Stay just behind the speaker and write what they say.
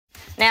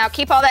Now,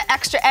 keep all that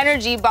extra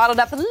energy bottled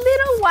up a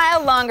little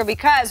while longer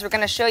because we're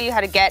going to show you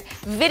how to get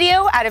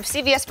video out of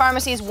CVS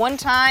Pharmacy's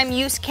one-time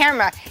use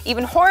camera.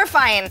 Even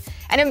horrifying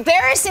and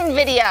embarrassing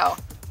video.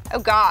 Oh,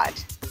 God.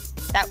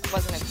 That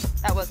wasn't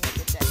a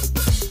good day.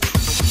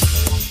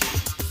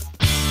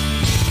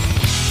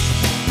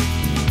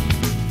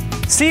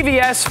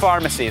 CVS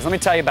Pharmacies, let me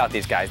tell you about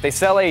these guys. They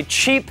sell a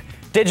cheap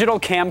digital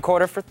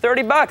camcorder for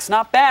 30 bucks,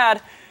 not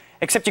bad,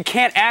 except you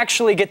can't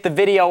actually get the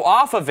video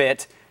off of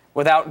it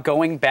without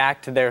going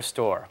back to their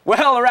store.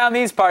 Well, around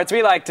these parts,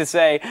 we like to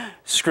say,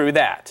 screw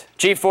that.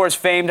 G4's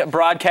famed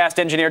broadcast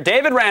engineer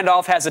David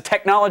Randolph has the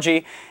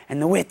technology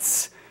and the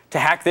wits to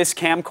hack this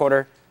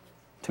camcorder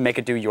to make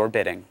it do your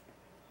bidding.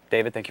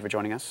 David, thank you for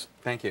joining us.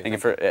 Thank you. Thank you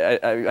for,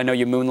 I know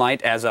you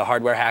moonlight as a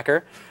hardware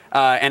hacker,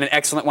 and an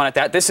excellent one at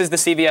that. This is the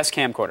CVS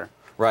camcorder.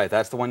 Right,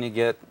 that's the one you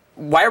get.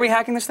 Why are we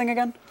hacking this thing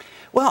again?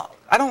 Well,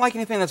 I don't like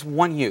anything that's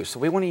one use, so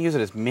we want to use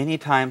it as many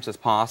times as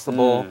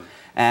possible,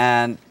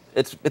 and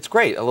it's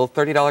great. A little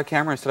 $30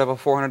 camera instead of a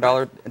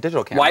 $400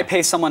 digital camera. Why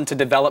pay someone to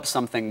develop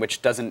something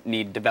which doesn't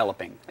need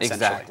developing?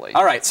 Exactly.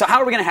 All right. So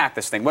how are we going to hack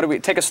this thing?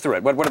 Take us through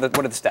it. What are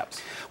the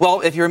steps?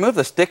 Well, if you remove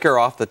the sticker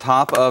off the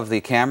top of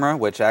the camera,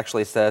 which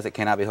actually says it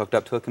cannot be hooked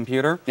up to a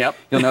computer, yep.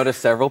 You'll notice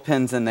several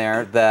pins in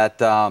there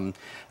that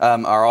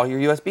are all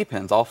your USB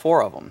pins, all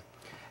 4 of them.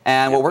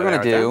 And what we're going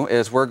to do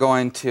is we're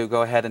going to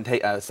go ahead and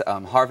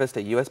harvest a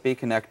USB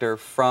connector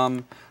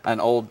from an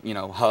old,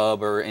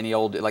 hub or any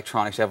old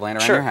electronics you have laying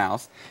around your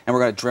house, and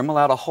we're going to Dremel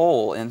out a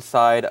hole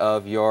inside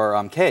of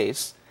your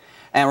case,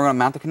 and we're going to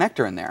mount the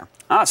connector in there.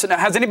 So now,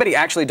 has anybody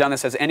actually done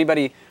this? Has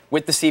anybody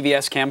with the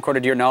CVS camcorder,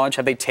 to your knowledge,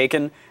 have they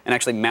taken and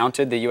actually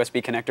mounted the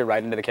USB connector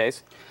right into the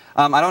case?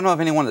 I don't know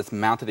of anyone that's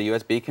mounted a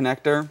USB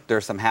connector.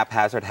 There's some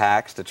haphazard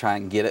hacks to try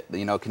and get it,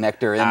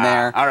 connector in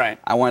there. All right.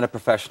 I want a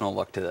professional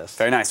look to this.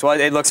 Very nice. Well,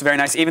 it looks very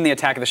nice. Even the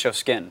Attack of the Show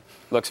skin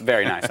looks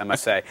very nice, I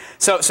must say.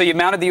 So you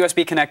mounted the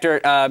USB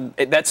connector.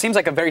 That seems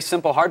like a very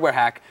simple hardware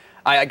hack.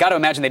 I got to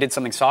imagine they did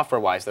something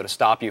software-wise, though, to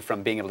stop you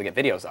from being able to get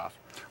videos off.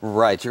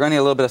 Right. You're going to need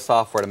a little bit of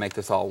software to make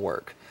this all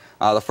work.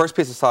 The first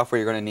piece of software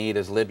you're going to need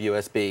is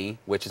libUSB,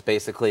 which is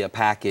basically a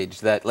package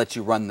that lets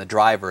you run the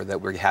driver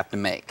that we have to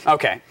make.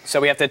 Okay, so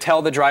we have to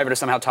tell the driver to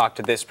somehow talk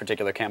to this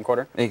particular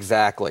camcorder?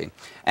 Exactly.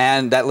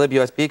 And that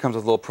libUSB comes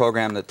with a little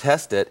program to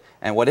test it,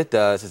 and what it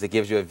does is it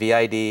gives you a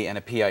VID and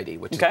a PID,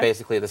 which is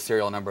basically the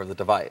serial number of the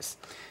device.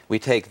 We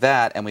take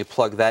that and we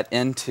plug that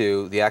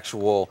into the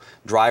actual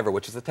driver,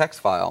 which is a text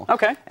file.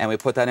 Okay. And we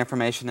put that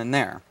information in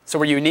there. So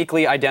we're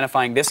uniquely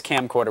identifying this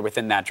camcorder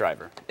within that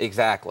driver.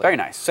 Exactly. Very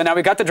nice. So now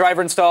we've got the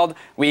driver installed.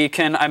 We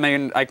can,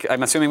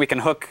 I'm assuming we can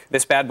hook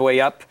this bad boy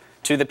up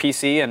to the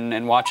PC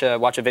and watch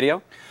a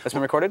video that's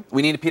been recorded?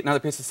 We need another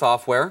piece of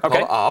software called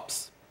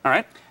AOTS. All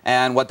right.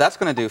 And what that's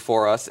going to do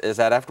for us is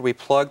that after we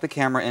plug the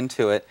camera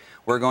into it,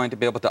 we're going to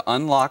be able to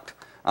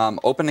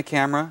open the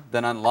camera,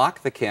 then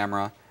unlock the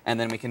camera, and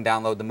then we can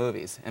download the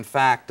movies. In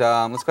fact,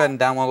 let's go ahead and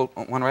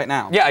download one right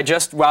now. Yeah,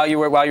 while you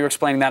were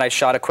explaining that, I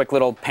shot a quick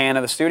little pan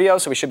of the studio,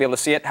 so we should be able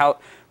to see it.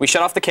 We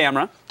shut off the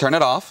camera. Turn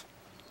it off.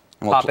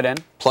 And we'll pop it in.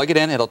 Plug it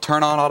in. It'll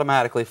turn on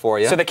automatically for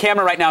you. So the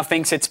camera right now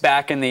thinks it's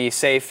back in the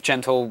safe,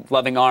 gentle,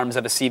 loving arms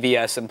of a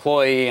CVS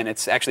employee, and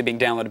it's actually being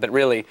downloaded, but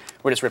really,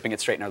 we're just ripping it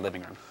straight in our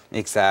living room.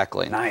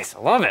 Exactly. Nice.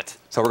 I love it.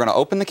 So we're going to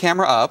open the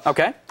camera up.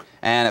 Okay.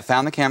 And it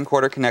found the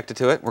camcorder connected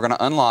to it. We're going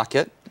to unlock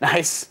it.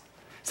 Nice.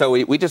 So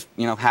we just,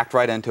 hacked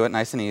right into it,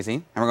 nice and easy.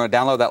 And we're going to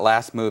download that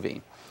last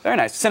movie. Very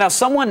nice. So now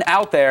someone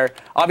out there,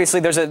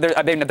 obviously there's a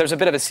bit of a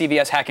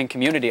CVS hacking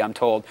community, I'm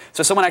told.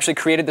 So someone actually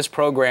created this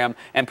program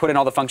and put in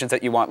all the functions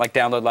that you want, like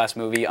download last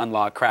movie,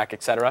 unlock, crack,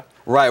 etc.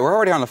 Right. We're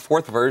already on the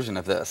 4th version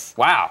of this.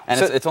 Wow.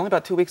 And it's only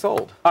about 2 weeks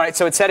old. All right.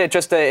 So it said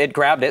it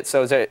grabbed it.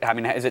 So is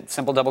it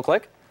simple double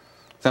click?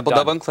 Simple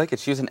double click.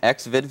 It's using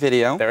Xvid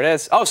video. There it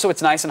is. Oh, so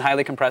it's nice and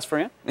highly compressed for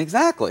you?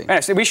 Exactly.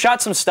 Right, so we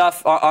shot some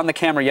stuff on the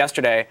camera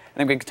yesterday. I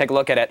think we can take a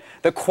look at it.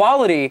 The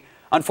quality,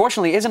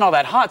 unfortunately, isn't all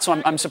that hot,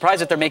 so I'm surprised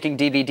that they're making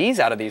DVDs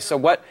out of these. So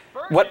what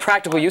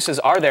practical uses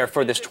are there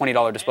for this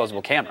 $20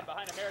 disposable camera?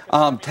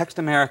 Text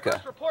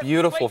America.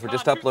 Beautiful for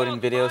just uploading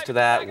videos to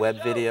that,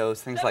 web videos,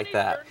 things like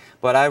that.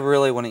 But I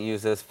really wouldn't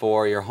use this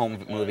for your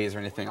home movies or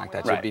anything like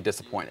that. You'd be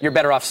disappointed. You're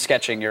better off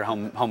sketching your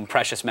home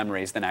precious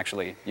memories than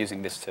actually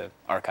using this to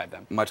archive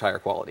them. Much higher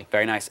quality.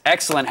 Very nice.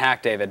 Excellent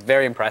hack, David.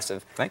 Very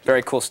impressive. Thank you.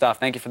 Very cool stuff.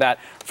 Thank you for that.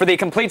 For the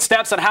complete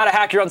steps on how to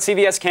hack your own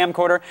CVS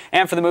camcorder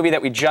and for the movie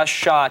that we just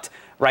shot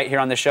right here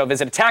on the show,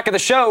 visit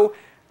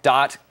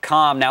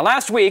attackoftheshow.com. Now,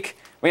 last week,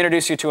 we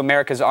introduced you to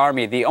America's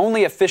Army, the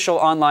only official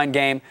online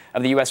game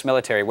of the U.S.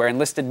 military, where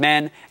enlisted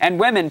men and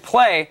women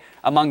play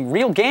among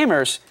real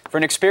gamers for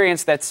an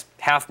experience that's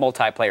half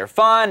multiplayer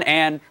fun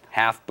and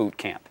half boot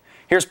camp.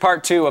 Here's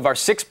part 2 of our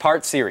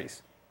 6-part series.